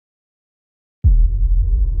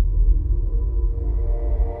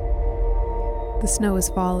The snow is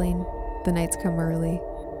falling, the nights come early,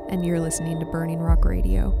 and you're listening to Burning Rock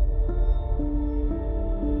Radio.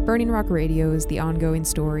 Burning Rock Radio is the ongoing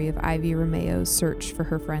story of Ivy Romeo's search for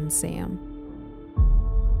her friend Sam.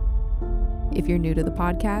 If you're new to the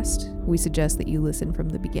podcast, we suggest that you listen from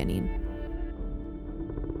the beginning.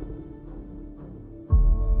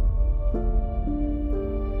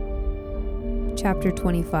 Chapter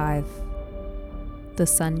 25. The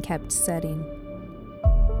Sun Kept Setting.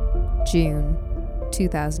 June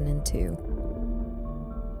 2002.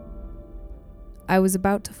 I was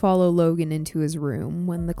about to follow Logan into his room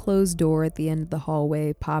when the closed door at the end of the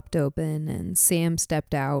hallway popped open and Sam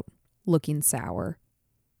stepped out, looking sour.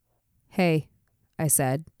 "Hey," I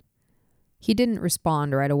said. He didn't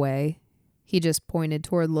respond right away. He just pointed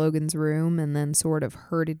toward Logan's room and then sort of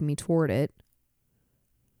herded me toward it.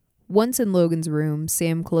 Once in Logan's room,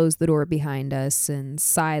 Sam closed the door behind us and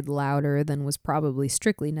sighed louder than was probably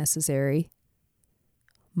strictly necessary.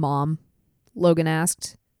 "Mom?" Logan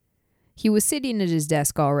asked. He was sitting at his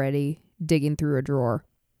desk already, digging through a drawer.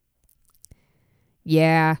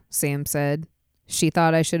 "Yeah," Sam said. "She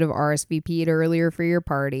thought I should have RSVP'd earlier for your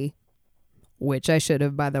party." Which I should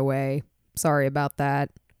have, by the way. Sorry about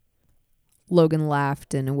that. Logan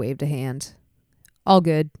laughed and waved a hand. "All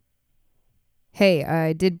good." "Hey,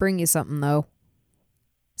 I did bring you something, though."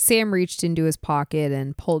 Sam reached into his pocket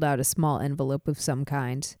and pulled out a small envelope of some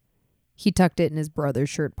kind. He tucked it in his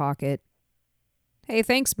brother's shirt pocket. "Hey,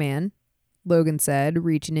 thanks, man," Logan said,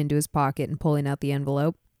 reaching into his pocket and pulling out the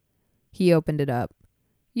envelope. He opened it up.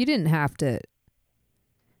 "You didn't have to."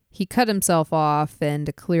 He cut himself off, and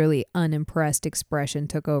a clearly unimpressed expression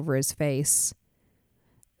took over his face.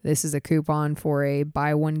 "This is a coupon for a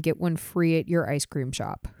buy one, get one free at your ice cream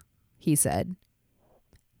shop," he said.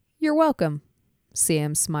 "You're welcome,"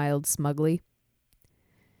 Sam smiled smugly.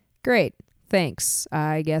 "Great, thanks.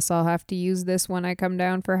 I guess I'll have to use this when I come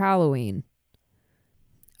down for Halloween."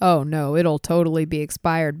 "Oh no, it'll totally be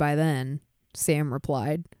expired by then," Sam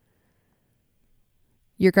replied.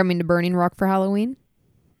 "You're coming to Burning Rock for Halloween?"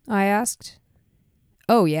 I asked.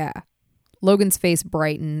 "Oh yeah." Logan's face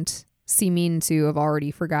brightened, seeming to have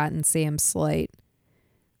already forgotten Sam's slight.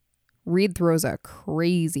 "Reed throws a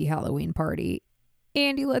crazy Halloween party,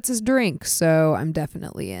 and he lets us drink, so I'm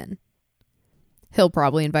definitely in." "He'll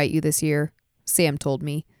probably invite you this year," Sam told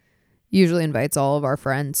me. "Usually invites all of our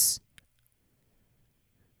friends."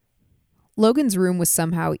 Logan's room was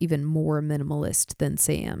somehow even more minimalist than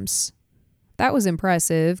Sam's. That was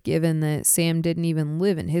impressive, given that Sam didn't even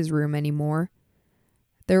live in his room anymore.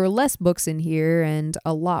 There were less books in here and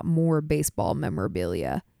a lot more baseball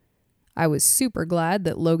memorabilia. I was super glad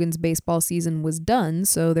that Logan's baseball season was done,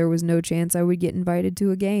 so there was no chance I would get invited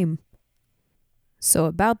to a game. "So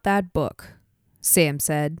about that book," Sam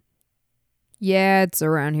said. "Yeah, it's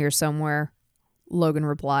around here somewhere," Logan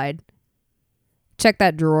replied. "Check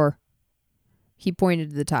that drawer." He pointed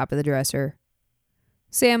to the top of the dresser.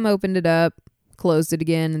 Sam opened it up, closed it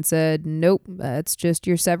again, and said, "Nope, that's just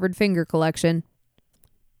your severed finger collection."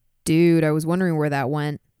 "Dude, I was wondering where that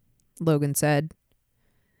went," Logan said.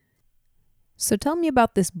 "So tell me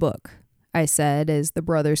about this book," I said as the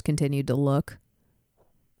brothers continued to look.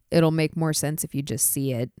 "It'll make more sense if you just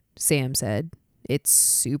see it," Sam said. "It's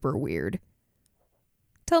super weird."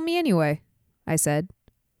 "Tell me anyway," I said.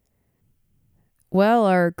 "Well,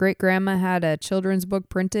 our great-grandma had a children's book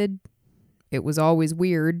printed. It was always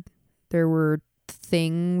weird. There were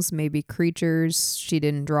things, maybe creatures. She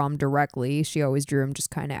didn't draw them directly. She always drew them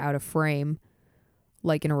just kind of out of frame,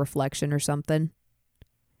 like in a reflection or something."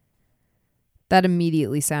 That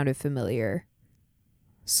immediately sounded familiar.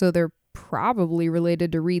 "So they're probably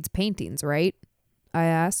related to Reed's paintings, right?" I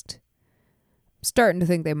asked. "Starting to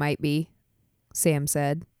think they might be," Sam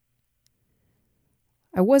said.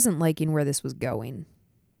 I wasn't liking where this was going.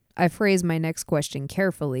 I phrased my next question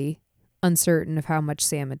carefully, uncertain of how much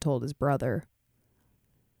Sam had told his brother.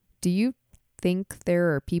 "Do you think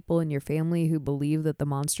there are people in your family who believe that the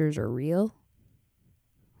monsters are real?"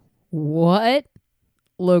 "What?"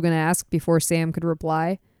 Logan asked before Sam could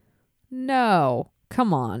reply. "No,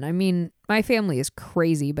 come on. I mean, my family is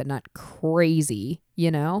crazy, but not crazy,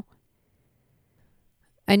 you know?"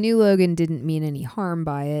 I knew Logan didn't mean any harm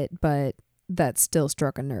by it, but that still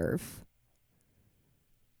struck a nerve.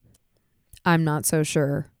 "I'm not so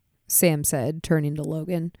sure," Sam said, turning to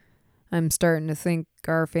Logan. "I'm starting to think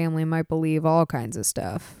our family might believe all kinds of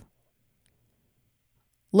stuff."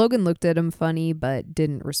 Logan looked at him funny, but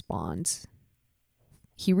didn't respond.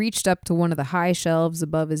 He reached up to one of the high shelves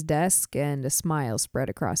above his desk, and a smile spread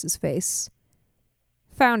across his face.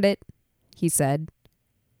 "Found it," he said.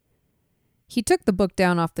 He took the book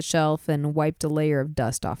down off the shelf and wiped a layer of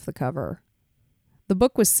dust off the cover. The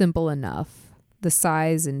book was simple enough, the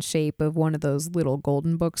size and shape of one of those little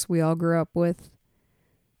golden books we all grew up with.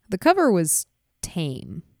 The cover was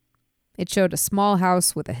tame. It showed a small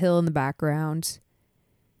house with a hill in the background.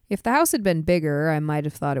 If the house had been bigger, I might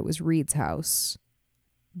have thought it was Reed's house.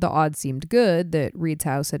 The odds seemed good that Reed's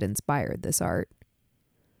house had inspired this art.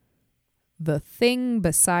 The Thing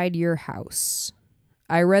Beside Your House.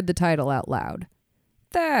 I read the title out loud.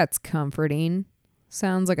 That's comforting.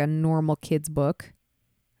 Sounds like a normal kid's book.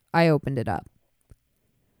 I opened it up.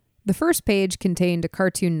 The first page contained a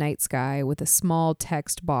cartoon night sky with a small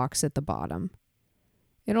text box at the bottom.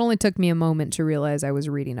 It only took me a moment to realize I was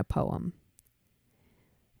reading a poem.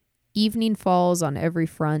 Evening falls on every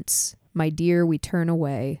front. My dear, we turn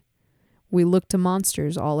away. We look to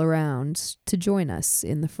monsters all around to join us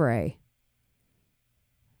in the fray.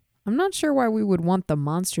 I'm not sure why we would want the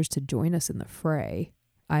monsters to join us in the fray,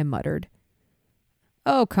 I muttered.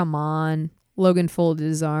 Oh, come on. Logan folded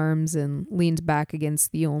his arms and leaned back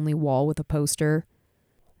against the only wall with a poster.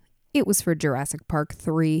 It was for Jurassic Park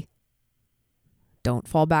 3. Don't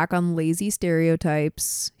fall back on lazy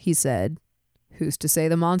stereotypes, he said. Who's to say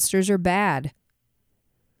the monsters are bad?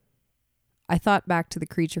 I thought back to the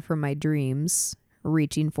creature from my dreams,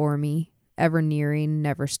 reaching for me, ever nearing,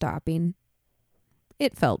 never stopping.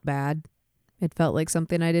 It felt bad. It felt like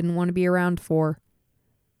something I didn't want to be around for.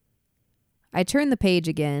 I turned the page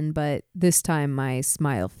again, but this time my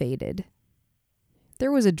smile faded.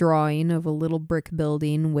 There was a drawing of a little brick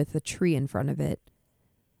building with a tree in front of it.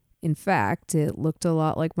 In fact, it looked a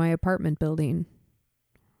lot like my apartment building.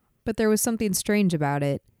 But there was something strange about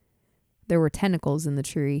it. There were tentacles in the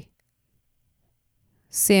tree.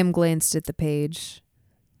 Sam glanced at the page.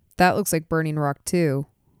 That looks like Burning Rock too.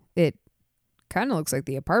 It kind of looks like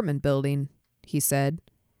the apartment building, he said.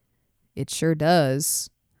 It sure does,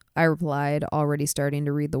 I replied, already starting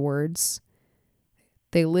to read the words.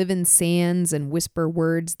 They live in sands and whisper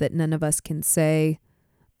words that none of us can say,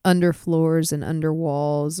 under floors and under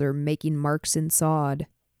walls, or making marks in sod.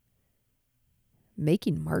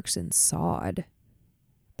 Making marks in sod.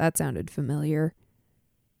 That sounded familiar.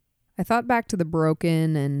 I thought back to the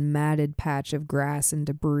broken and matted patch of grass and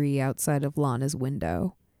debris outside of Lana's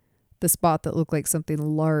window, the spot that looked like something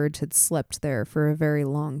large had slept there for a very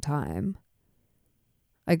long time.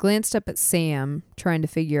 I glanced up at Sam, trying to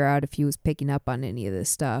figure out if he was picking up on any of this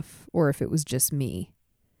stuff, or if it was just me.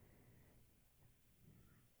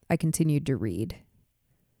 I continued to read.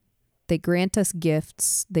 They grant us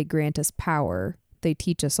gifts, they grant us power, they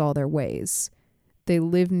teach us all their ways. They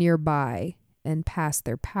live nearby and pass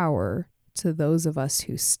their power to those of us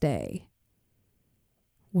who stay.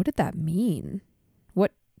 What did that mean?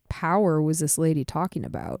 What power was this lady talking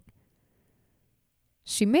about?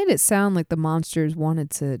 She made it sound like the monsters wanted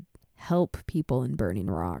to help people in Burning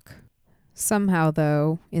Rock. Somehow,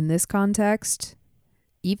 though, in this context,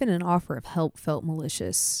 even an offer of help felt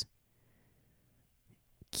malicious.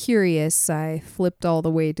 Curious, I flipped all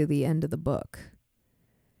the way to the end of the book.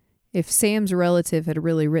 If Sam's relative had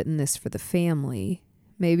really written this for the family,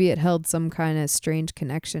 maybe it held some kind of strange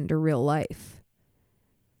connection to real life.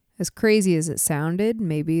 As crazy as it sounded,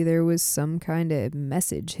 maybe there was some kind of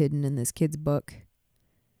message hidden in this kid's book.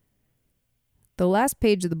 The last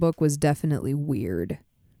page of the book was definitely weird.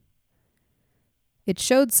 It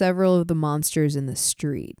showed several of the monsters in the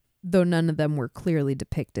street, though none of them were clearly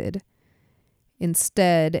depicted.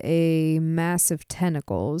 Instead, a mass of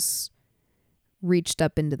tentacles reached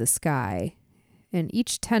up into the sky, and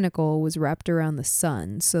each tentacle was wrapped around the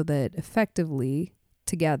sun so that effectively,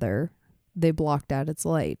 together, they blocked out its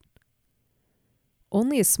light.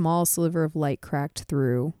 Only a small sliver of light cracked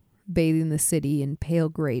through, bathing the city in pale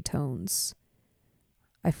gray tones.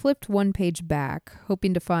 I flipped one page back,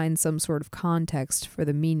 hoping to find some sort of context for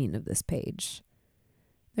the meaning of this page.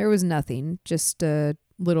 There was nothing, just a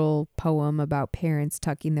little poem about parents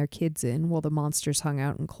tucking their kids in while the monsters hung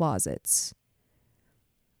out in closets.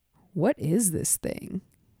 What is this thing?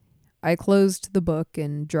 I closed the book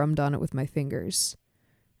and drummed on it with my fingers.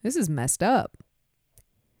 This is messed up.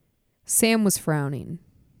 Sam was frowning.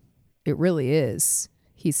 It really is,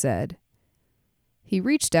 he said. He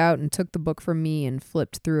reached out and took the book from me and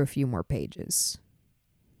flipped through a few more pages.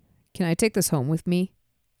 Can I take this home with me?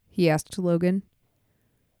 He asked Logan.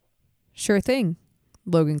 Sure thing,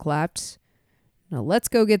 Logan clapped. Now let's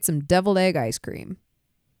go get some deviled egg ice cream.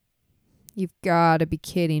 You've got to be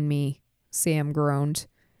kidding me, Sam groaned.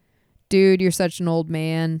 Dude, you're such an old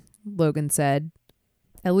man, Logan said.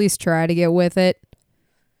 At least try to get with it.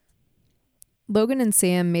 Logan and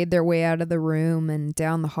Sam made their way out of the room and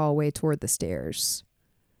down the hallway toward the stairs.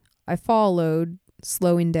 I followed,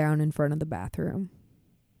 slowing down in front of the bathroom.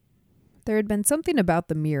 there had been something about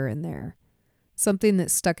the mirror in there, something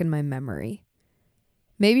that stuck in my memory.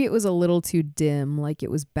 Maybe it was a little too dim, like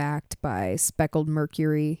it was backed by speckled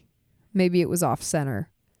mercury. Maybe it was off-center.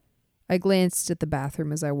 I glanced at the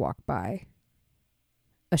bathroom as I walked by.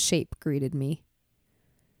 A shape greeted me.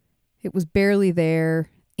 It was barely there,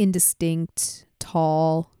 indistinct,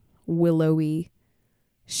 tall, willowy,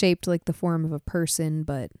 shaped like the form of a person,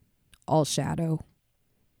 but all shadow.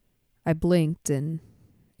 I blinked and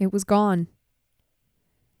it was gone.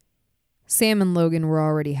 Sam and Logan were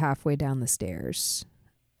already halfway down the stairs.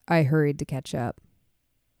 I hurried to catch up.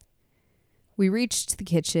 We reached the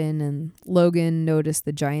kitchen and Logan noticed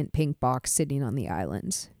the giant pink box sitting on the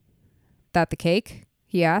island. "That the cake?"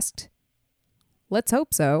 he asked. "Let's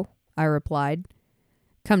hope so," I replied.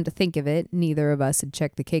 Come to think of it, neither of us had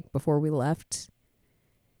checked the cake before we left.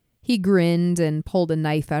 He grinned and pulled a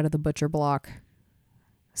knife out of the butcher block.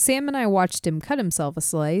 Sam and I watched him cut himself a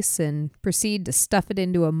slice and proceed to stuff it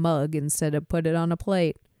into a mug instead of put it on a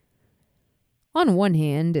plate. On one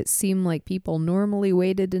hand, it seemed like people normally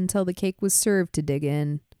waited until the cake was served to dig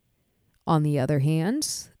in. On the other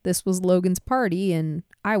hand, this was Logan's party and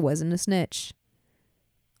I wasn't a snitch.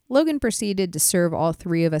 Logan proceeded to serve all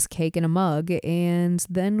three of us cake in a mug, and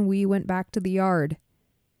then we went back to the yard.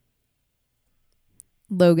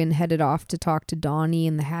 Logan headed off to talk to Donnie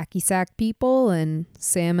and the hacky sack people, and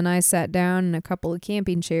Sam and I sat down in a couple of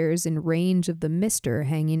camping chairs in range of the mister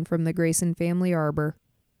hanging from the Grayson family arbor.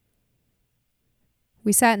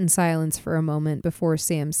 We sat in silence for a moment before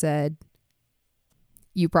Sam said,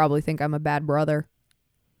 "You probably think I'm a bad brother."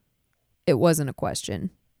 It wasn't a question.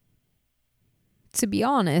 To be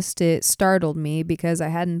honest, it startled me because I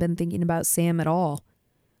hadn't been thinking about Sam at all.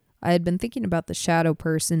 I had been thinking about the shadow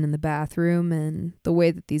person in the bathroom and the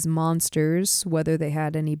way that these monsters, whether they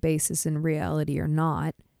had any basis in reality or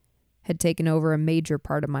not, had taken over a major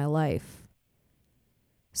part of my life.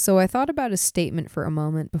 So I thought about his statement for a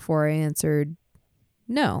moment before I answered.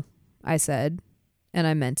 "No," I said, and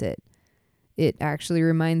I meant it. It actually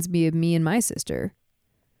reminds me of me and my sister.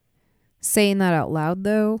 Saying that out loud,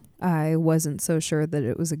 though, I wasn't so sure that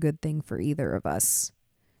it was a good thing for either of us.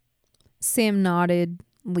 Sam nodded,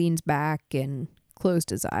 leaned back, and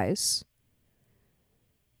closed his eyes.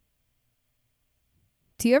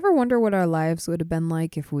 "Do you ever wonder what our lives would have been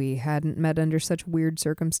like if we hadn't met under such weird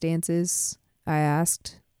circumstances?" I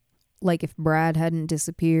asked. Like if Brad hadn't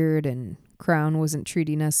disappeared and Crown wasn't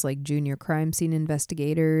treating us like junior crime scene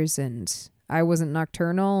investigators and I wasn't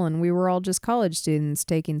nocturnal and we were all just college students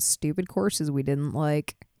taking stupid courses we didn't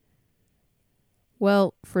like.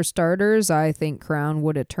 "Well, for starters, I think Crown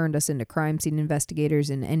would have turned us into crime scene investigators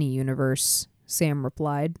in any universe," Sam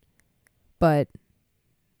replied. "But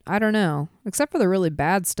I don't know. Except for the really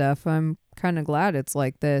bad stuff, I'm kind of glad it's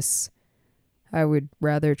like this. I would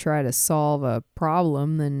rather try to solve a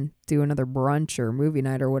problem than do another brunch or movie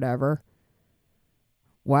night or whatever."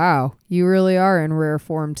 "Wow, you really are in rare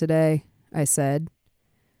form today," I said.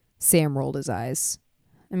 Sam rolled his eyes.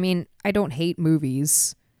 "I mean, I don't hate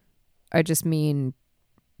movies. I just mean,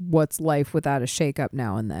 what's life without a shakeup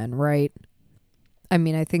now and then, right? I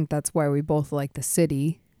mean, I think that's why we both like the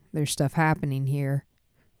city. There's stuff happening here."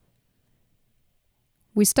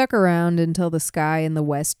 We stuck around until the sky in the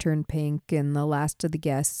west turned pink and the last of the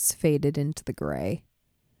guests faded into the gray.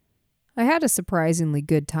 I had a surprisingly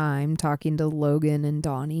good time talking to Logan and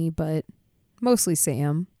Donnie, but mostly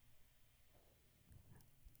Sam.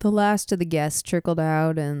 The last of the guests trickled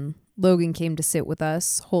out and Logan came to sit with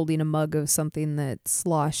us, holding a mug of something that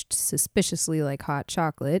sloshed suspiciously like hot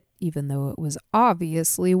chocolate, even though it was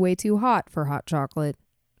obviously way too hot for hot chocolate.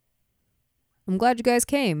 "I'm glad you guys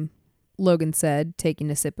came," Logan said, taking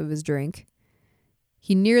a sip of his drink.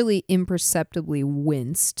 He nearly imperceptibly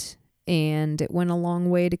winced, and it went a long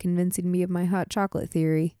way to convincing me of my hot chocolate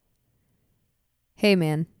theory. "Hey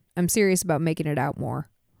man, I'm serious about making it out more,"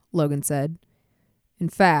 Logan said. "In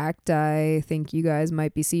fact, I think you guys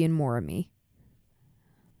might be seeing more of me."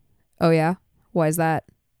 "Oh yeah? Why's that?"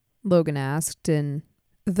 Logan asked, and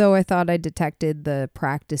though I thought I detected the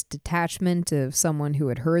practiced detachment of someone who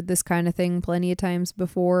had heard this kind of thing plenty of times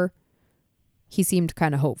before, he seemed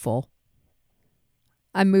kind of hopeful.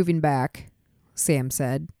 "I'm moving back," Sam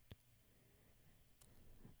said.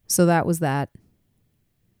 So that was that.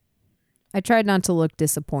 I tried not to look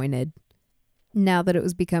disappointed. Now that it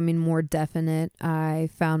was becoming more definite, I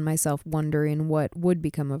found myself wondering what would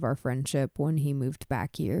become of our friendship when he moved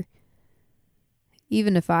back here.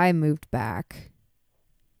 Even if I moved back,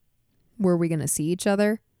 were we going to see each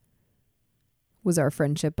other? Was our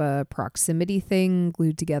friendship a proximity thing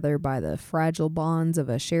glued together by the fragile bonds of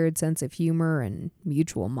a shared sense of humor and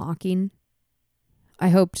mutual mocking? I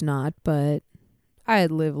hoped not, but I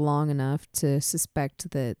had lived long enough to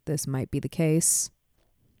suspect that this might be the case.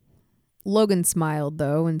 Logan smiled,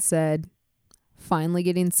 though, and said, "Finally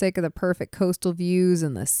getting sick of the perfect coastal views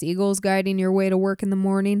and the seagulls guiding your way to work in the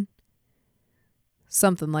morning?"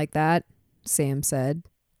 "Something like that," Sam said.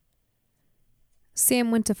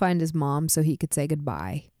 Sam went to find his mom so he could say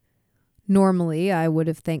goodbye. Normally, I would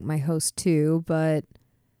have thanked my host too, but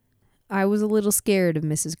I was a little scared of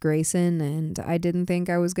Mrs. Grayson, and I didn't think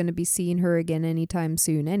I was going to be seeing her again anytime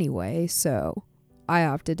soon anyway, so I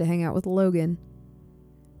opted to hang out with Logan.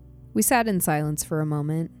 We sat in silence for a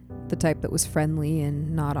moment, the type that was friendly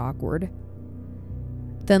and not awkward.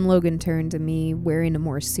 Then Logan turned to me, wearing a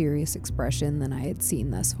more serious expression than I had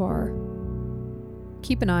seen thus far.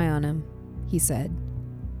 "Keep an eye on him," he said.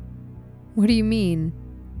 "What do you mean?"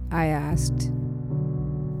 I asked.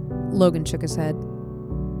 Logan shook his head.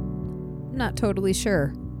 "Not totally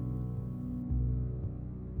sure."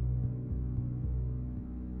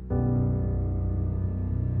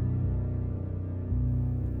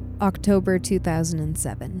 October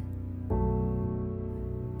 2007.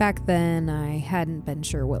 Back then, I hadn't been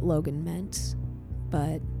sure what Logan meant,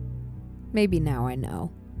 but maybe now I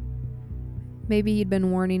know. Maybe he'd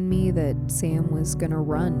been warning me that Sam was gonna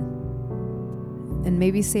run. And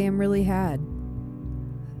maybe Sam really had.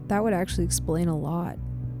 That would actually explain a lot.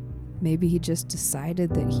 Maybe he just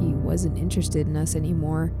decided that he wasn't interested in us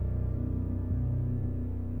anymore.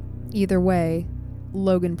 Either way,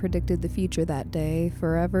 Logan predicted the future that day,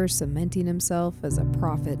 forever cementing himself as a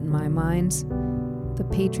prophet in my mind. The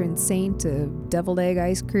patron saint of deviled egg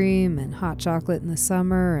ice cream and hot chocolate in the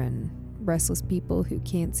summer and restless people who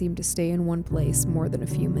can't seem to stay in one place more than a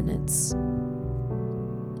few minutes.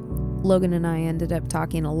 Logan and I ended up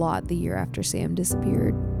talking a lot the year after Sam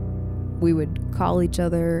disappeared. We would call each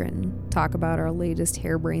other and talk about our latest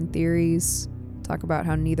harebrained theories, talk about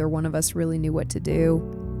how neither one of us really knew what to do.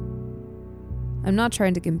 I'm not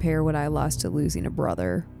trying to compare what I lost to losing a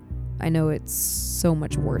brother. I know it's so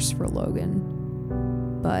much worse for Logan.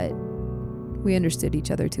 But we understood each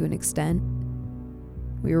other to an extent.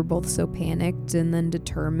 We were both so panicked and then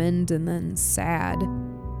determined and then sad.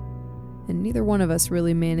 And neither one of us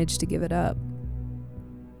really managed to give it up.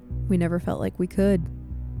 We never felt like we could.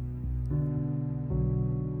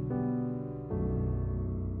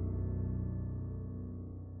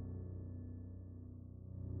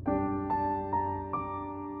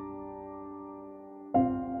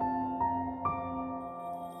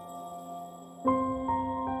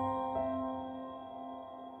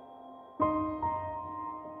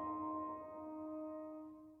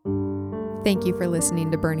 Thank you for listening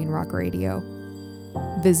to Burning Rock Radio.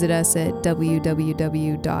 Visit us at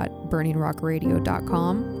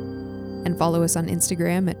www.burningrockradio.com and follow us on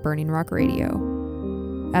Instagram at Burning Rock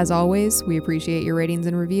Radio. As always, we appreciate your ratings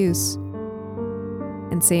and reviews.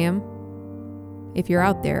 And Sam, if you're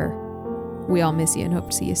out there, we all miss you and hope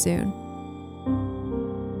to see you soon.